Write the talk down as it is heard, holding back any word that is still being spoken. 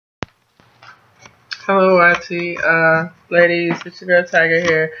Hello, YT. Ladies, it's your girl Tiger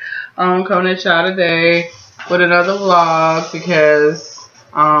here. Coming at y'all today with another vlog because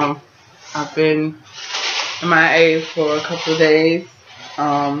I've been MIA for a couple of days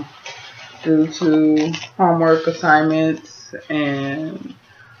due to homework assignments and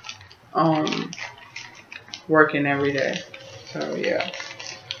working every day. So yeah,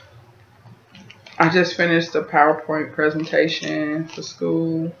 I just finished a PowerPoint presentation for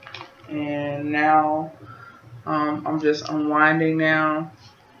school, and now I'm just unwinding now,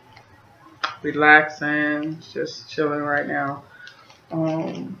 relaxing, just chilling right now.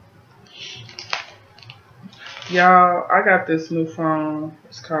 Y'all, I got this new phone.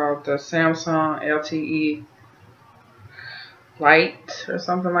 It's called the Samsung LTE Lite or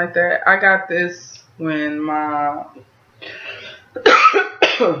something like that. I got this when my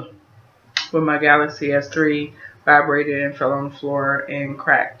when my Galaxy S3 vibrated and fell on the floor and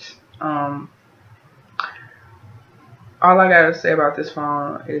cracked. All I gotta say about this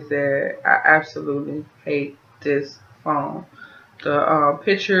phone is that I absolutely hate this phone. The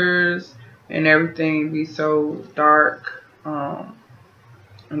pictures and everything be so dark,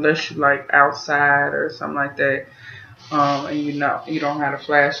 unless you like outside or something like that, and you don't have a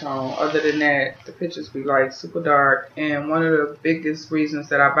flash on. Other than that, the pictures be like super dark. And one of the biggest reasons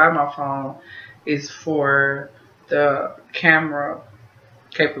that I buy my phone is for the camera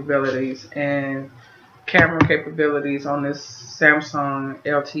capabilities, and camera capabilities on this Samsung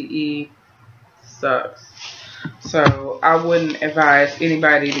LTE sucks. So I wouldn't advise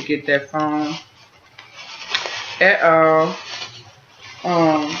anybody to get that phone at all.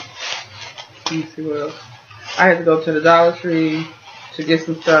 Let me see what else. I had to go to the Dollar Tree to get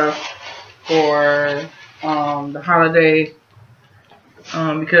some stuff for the holiday,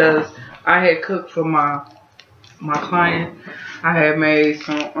 because I had cooked for my client. I had made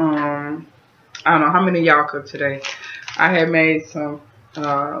some I don't know how many of y'all cooked today. I had made some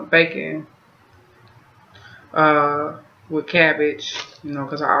bacon with cabbage,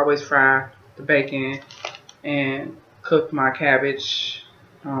 because I always fry the bacon and cook my cabbage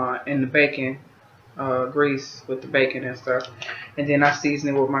in the bacon grease with the bacon and stuff. And then I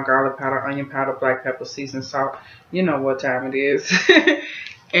season it with my garlic powder, onion powder, black pepper, seasoned salt. You know what time it is.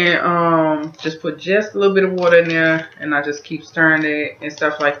 And just put just a little bit of water in there, and I just keep stirring it and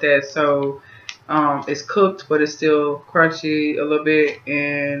stuff like that. So it's cooked, but it's still crunchy a little bit,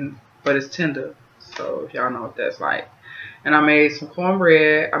 but it's tender. So if y'all know what that's like. And I made some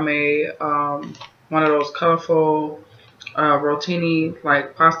cornbread. I made one of those colorful rotini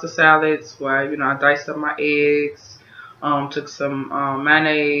like pasta salads where I diced up my eggs, took some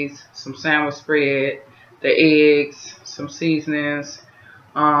mayonnaise, some sandwich spread, the eggs, some seasonings,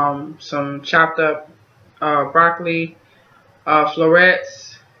 some chopped up broccoli,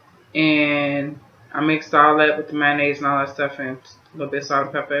 florets, and I mixed all that with the mayonnaise and all that stuff, and a little bit of salt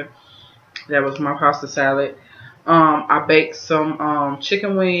and pepper. That was my pasta salad. I baked some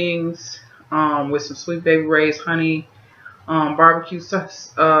chicken wings with some Sweet Baby Ray's honey barbecue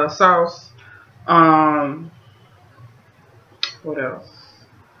sauce. What else?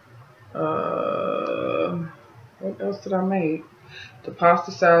 What else did I make? The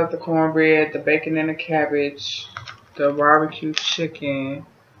pasta salad, the cornbread, the bacon and the cabbage, the barbecue chicken,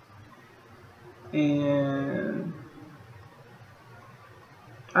 and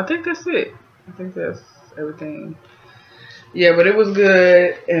I think that's it. I think that's everything. Yeah, but it was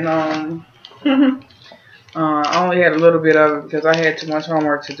good, and I only had a little bit of it because I had too much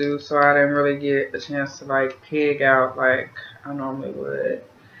homework to do, so I didn't really get a chance to like pig out like I normally would.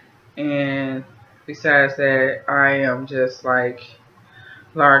 And besides that, I am just like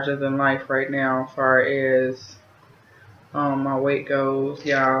larger than life right now as far as my weight goes,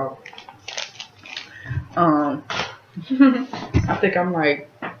 y'all. I think I'm like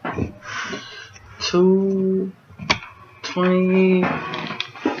 220.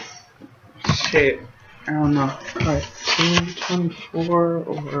 Shit, I don't know, like 224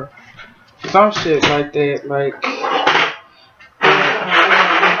 or some shit like that. Like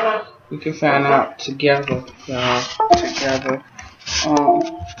we can find out together, y'all. Together.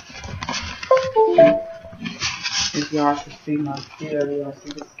 If y'all can see my scale, y'all see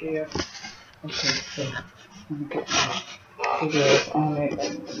the scale. Okay, so let me get my figures on it.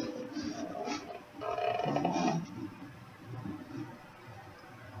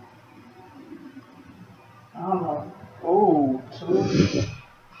 I don't know. Oh,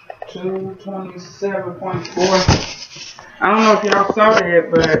 227.4. I don't know if y'all saw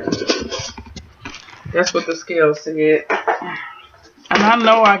that, but that's what the scale said. And I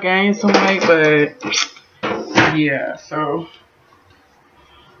know I gained some weight, but yeah, so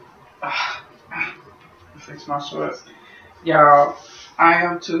fix my shorts. Y'all, I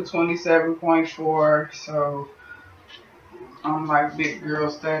am 227.4, so I'm like big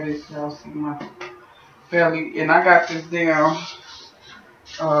girl status. Y'all see my belly, and I got this damn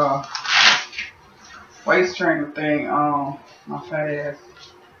waist trainer thing on my fat ass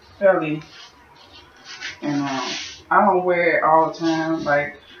belly, and I don't wear it all the time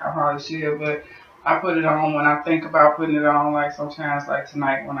like I probably should, but I put it on when I think about putting it on, like sometimes like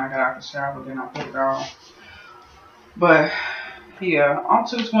tonight when I got out the shower, then I put it on. But yeah, I'm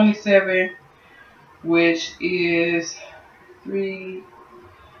 227, which is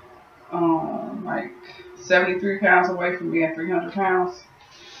like 73 pounds away from being 300 pounds.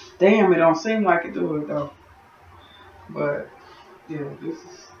 Damn, it don't seem like it do it though. But yeah, this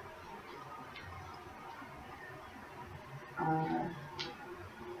is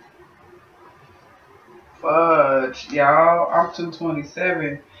fudge, y'all. I'm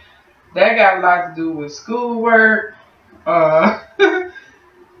 227. That got a lot to do with schoolwork,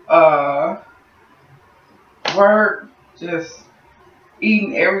 work, just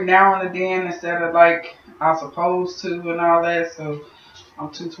eating every now and then instead of like I'm supposed to and all that. So I'm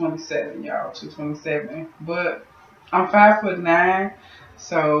 227, y'all, 227. But I'm 5'9",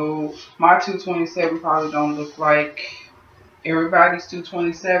 so my 227 probably don't look like everybody's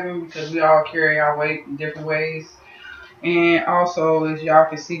 227 because we all carry our weight in different ways. And also, as y'all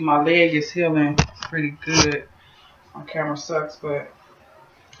can see, my leg is healing pretty good. My camera sucks, but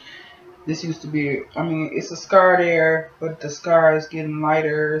this used to be, I mean, it's a scar there, but the scar is getting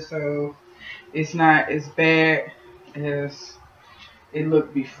lighter, so it's not as bad as it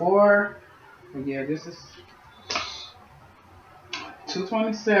looked before. But yeah, this is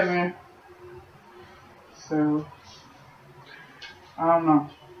 227. So I don't know.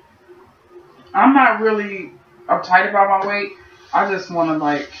 I'm not really uptight about my weight. I just want to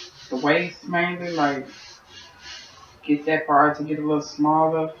like the waist mainly, like get that part to get a little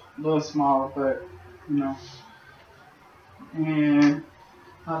smaller, but you know. And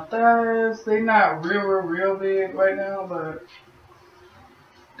my thighs, they not real big right now, but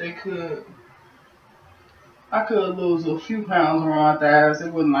they could. I could lose a few pounds around my thighs.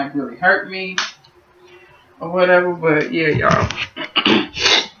 It wouldn't like really hurt me or whatever. But yeah, y'all.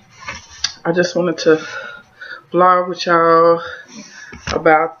 I just wanted to vlog with y'all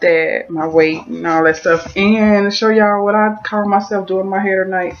about that, my weight and all that stuff, and show y'all what I call myself doing my hair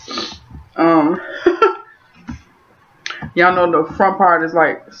tonight. Y'all know the front part is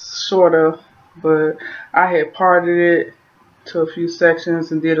like shorter, but I had parted it to a few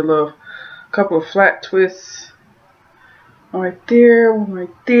sections and did a couple of flat twists. One right there, one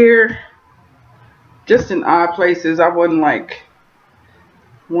right there. Just in odd places. I wasn't like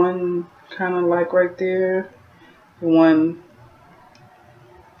one kind of like right there, one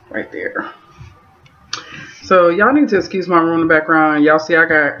right there. So y'all need to excuse my room in the background. Y'all see I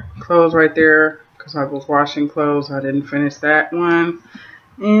got clothes right there because I was washing clothes. I didn't finish that one.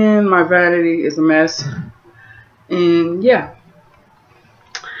 And my vanity is a mess. And yeah.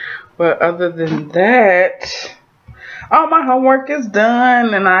 But other than that, all my homework is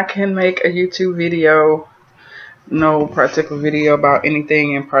done and I can make a YouTube video. No particular video about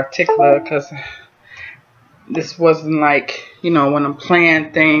anything in particular because this wasn't like, you know, when I'm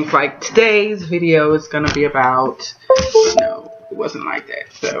planning things like today's video is going to be about, no, it wasn't like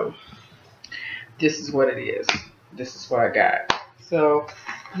that. So this is what it is. This is what I got. So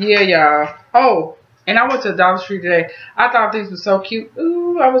yeah, y'all. Oh, and I went to the Dollar Tree today. I thought these were so cute.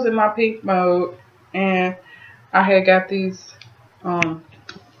 Ooh, I was in my pink mode and I had got these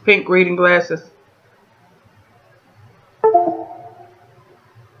pink reading glasses.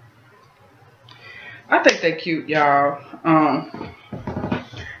 I think they're cute, y'all. Hell,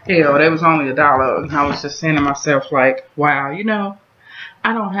 they was only $1. And I was just saying to myself, like, wow, you know,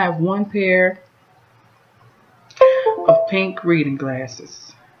 I don't have one pair of pink reading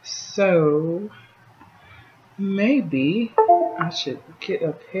glasses. So, maybe I should get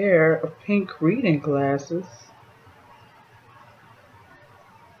a pair of pink reading glasses.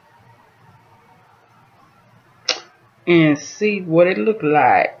 And see what it looked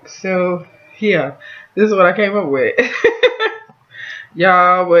like. So, yeah, this is what I came up with.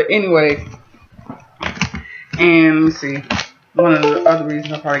 Y'all, but anyway. And let me see. One of the other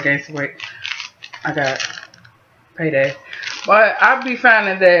reasons I probably gained some weight, I got payday. But I be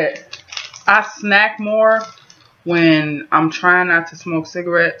finding that I snack more when I'm trying not to smoke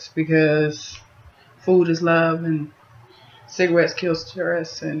cigarettes because food is love and cigarettes kill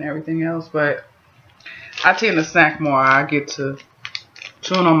stress and everything else. But I tend to snack more. I get to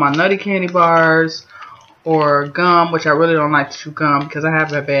chewing on my nutty candy bars or gum, which I really don't like to chew gum because I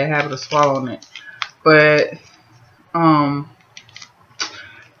have a bad habit of swallowing it. But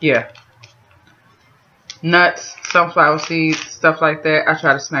yeah, nuts, sunflower seeds, stuff like that. I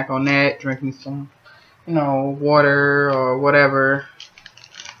try to snack on that. Drink me some, water or whatever.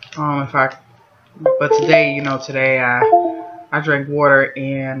 But today, today I drank water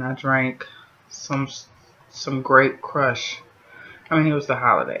and I drank some grape crush. I mean, it was the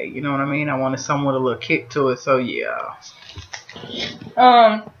holiday, you know what I mean? I wanted something with a little kick to it, so yeah.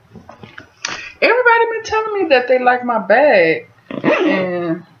 Everybody been telling me that they like my bag,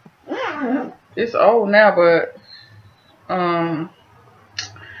 and it's old now, but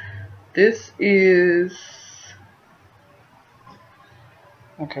this is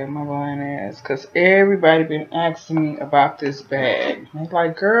okay. My blind ass, cause everybody been asking me about this bag. They're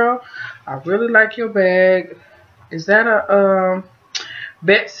like, "Girl, I really like your bag. Is that a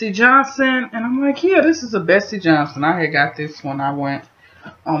Betsey Johnson?" And I'm like, "Yeah, this is a Betsey Johnson. I had got this when I went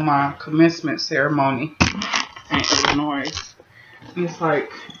on my commencement ceremony in Illinois. And it's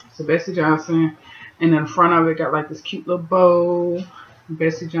like, it's a Betsey Johnson, and in the front of it got like this cute little bow,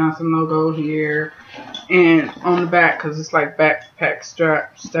 Betsey Johnson logo here, and on the back, because it's like backpack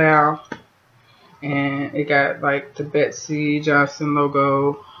strap style, and it got like the Betsey Johnson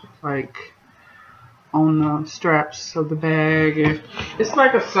logo like on the straps of the bag, and it's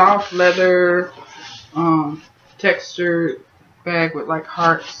like a soft leather textured bag with like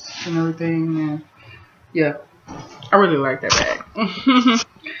hearts and everything, and yeah, I really like that bag.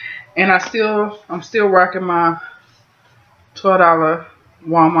 And I'm still rocking my $12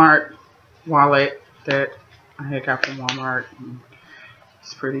 Walmart wallet that I had got from Walmart.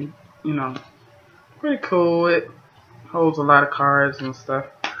 It's pretty, pretty cool. It holds a lot of cards and stuff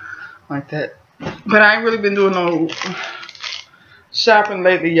like that. But I ain't really been doing no shopping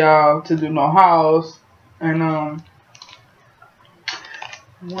lately, y'all, to do no hauls. And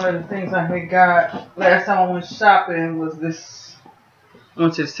one of the things I had got last time I went shopping was this. I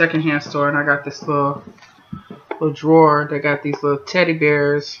went to the secondhand store and I got this little drawer that got these little teddy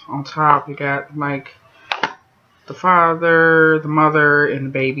bears on top. You got like the father, the mother, and the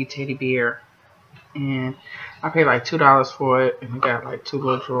baby teddy bear. And I paid like $2 for it, and it got like 2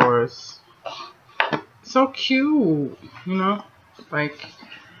 little drawers. So cute, Like,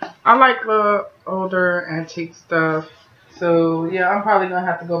 I like the older antique stuff. So yeah, I'm probably gonna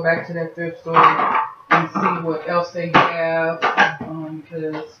have to go back to that thrift store and see what else they have,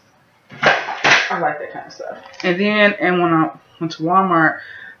 because I like that kind of stuff. And when I went to Walmart,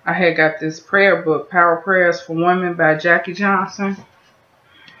 I had got this prayer book, Power Prayers for Women by Jackie Johnson.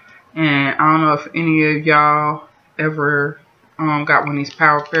 And I don't know if any of y'all ever got one of these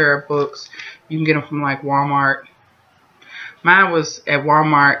Power Prayer books. You can get them from like Walmart. Mine was at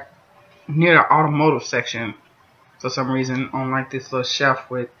Walmart near the automotive section for some reason, on like this little shelf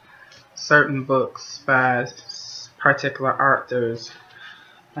with certain books by particular authors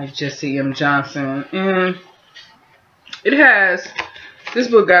like Jesse M. Johnson. And this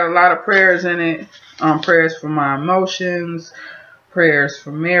book got a lot of prayers in it. Prayers for my emotions, prayers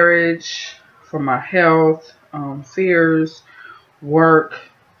for marriage, for my health, fears, work.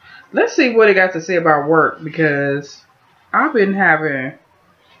 Let's see what it got to say about work, because I've been having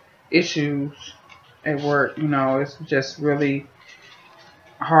issues at work. It's just really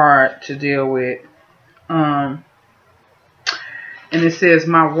hard to deal with. And it says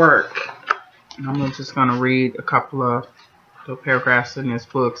my work. And I'm just going to read a couple of little paragraphs in this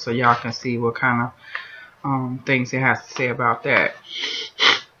book so y'all can see what kind of things it has to say about that.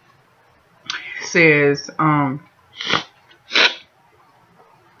 It says, oh,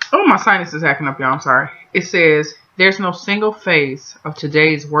 my sinus is acting up, y'all. I'm sorry. It says, there's no single face of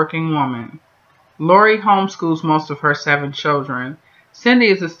today's working woman. Lori homeschools most of her 7 children. Cindy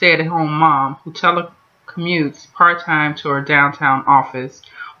is a stay-at-home mom who telecommutes part-time to her downtown office,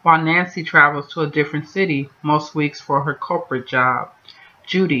 while Nancy travels to a different city most weeks for her corporate job.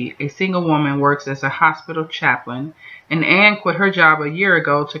 Judy, a single woman, works as a hospital chaplain, and Anne quit her job a year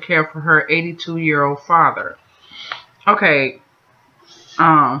ago to care for her 82-year-old father. Okay,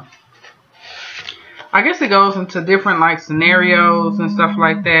 I guess it goes into different like scenarios and stuff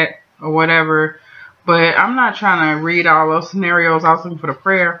like that or whatever. But I'm not trying to read all those scenarios. I was looking for the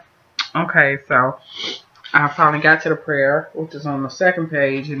prayer. Okay, so I finally got to the prayer, which is on the second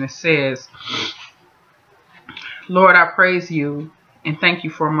page, and it says, Lord, I praise you and thank you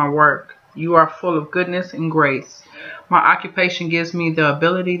for my work. You are full of goodness and grace. My occupation gives me the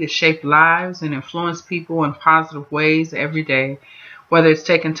ability to shape lives and influence people in positive ways every day, whether it's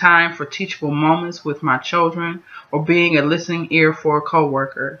taking time for teachable moments with my children or being a listening ear for a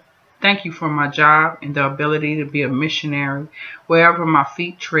coworker. Thank you for my job and the ability to be a missionary wherever my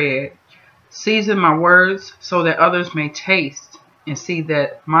feet tread. Season my words so that others may taste and see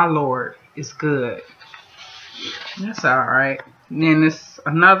that my Lord is good. That's all right. And then there's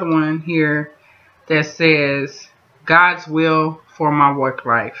another one here that says, God's will for my work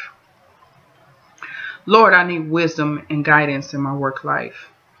life. Lord, I need wisdom and guidance in my work life.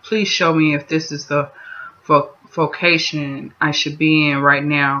 Please show me if this is the vocation I should be in right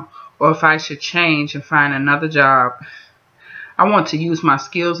now, or if I should change and find another job. I want to use my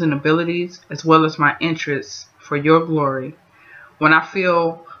skills and abilities as well as my interests for your glory. When I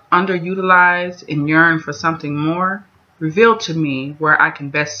feel underutilized and yearn for something more, reveal to me where I can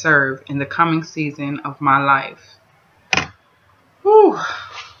best serve in the coming season of my life. Whew.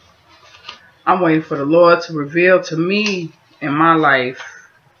 I'm waiting for the Lord to reveal to me in my life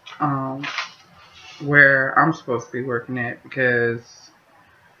where I'm supposed to be working at, because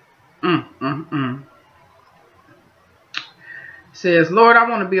It says, Lord, I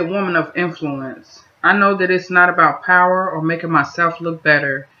want to be a woman of influence. I know that it's not about power or making myself look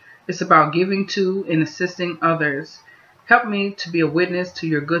better. It's about giving to and assisting others. Help me to be a witness to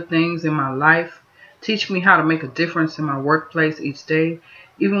your good things in my life. Teach me how to make a difference in my workplace each day,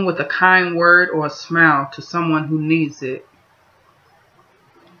 even with a kind word or a smile to someone who needs it.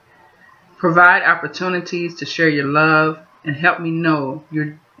 Provide opportunities to share your love and help me know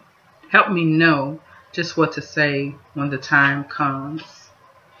just what to say when the time comes.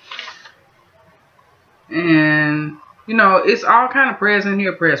 And it's all kind of prayers in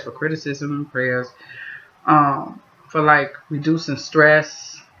here. Prayers for criticism, prayers for like reducing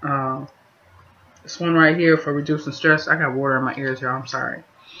stress. This one right here for reducing stress. I got water in my ears, y'all. I'm sorry.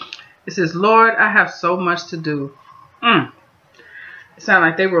 It says, Lord, I have so much to do. It sounds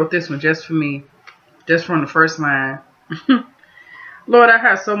like they wrote this one just for me, just from the first line. Lord, I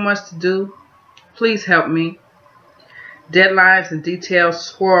have so much to do. Please help me. Deadlines and details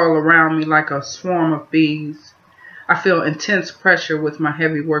swirl around me like a swarm of bees. I feel intense pressure with my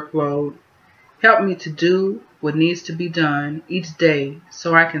heavy workload. Help me to do what needs to be done each day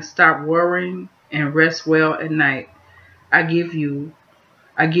so I can stop worrying and rest well at night. I give you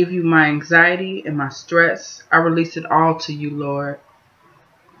my anxiety and my stress. I release it all to you, Lord.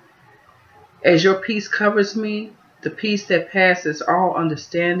 As your peace covers me, the peace that passes all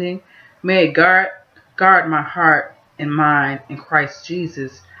understanding, may it guard my heart and mind in Christ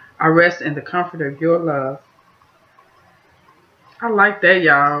Jesus. I rest in the comfort of your love. I like that,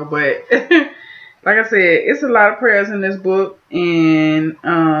 y'all, but like I said, it's a lot of prayers in this book, and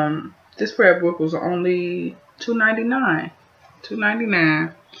this prayer book was only $2.99.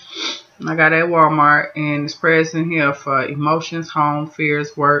 $2.99. And I got it at Walmart, and this prayers in here for emotions, home,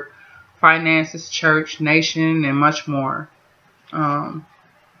 fears, work, finances, church, nation, and much more. And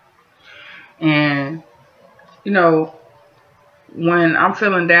when I'm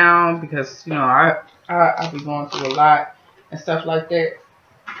feeling down, because I be going through a lot and stuff like that,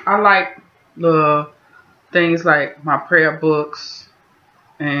 I like the things like my prayer books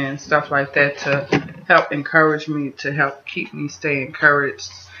and stuff like that to help encourage me, to help keep me stay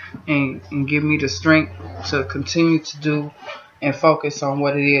encouraged and give me the strength to continue to do and focus on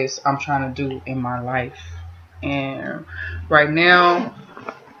what it is I'm trying to do in my life. And right now,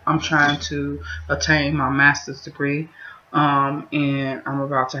 I'm trying to attain my master's degree. And I'm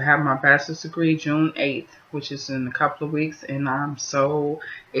about to have my bachelor's degree June 8th, which is in a couple of weeks. And I'm so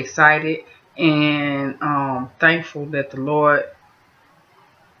excited and thankful that the Lord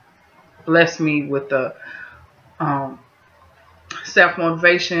blessed me with the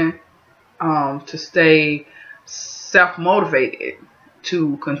self-motivation to stay self-motivated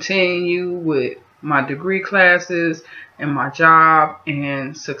to continue with my degree classes and my job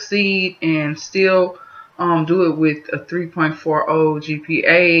and succeed and still do it with a 3.40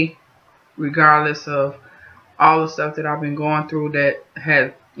 GPA, regardless of all the stuff that I've been going through that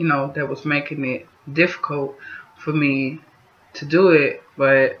had, that was making it difficult for me to do it.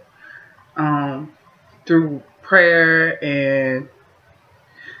 But through prayer and,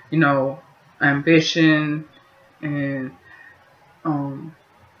 ambition and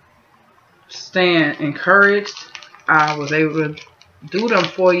staying encouraged, I was able to do them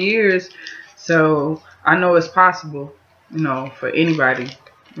 4 years. So I know it's possible, for anybody,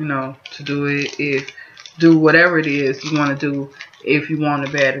 to do it, do whatever it is you want to do if you want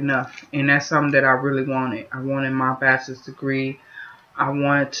it bad enough. And that's something that I really wanted. I wanted my bachelor's degree. I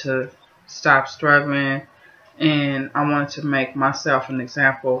wanted to stop struggling, and I wanted to make myself an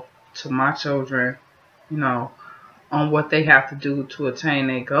example to my children, on what they have to do to attain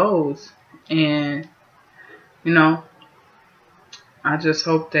their goals. And, I just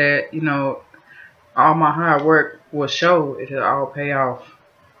hope that, all my hard work will show. It'll all pay off.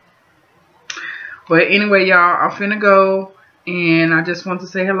 But anyway, y'all, I'm finna go. And I just want to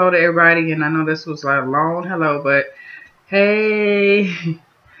say hello to everybody. And I know this was like a long hello, but hey.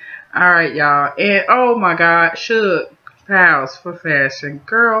 Alright, y'all. And oh my God, Shook Pals for Fashion.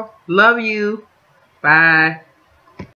 Girl, love you. Bye.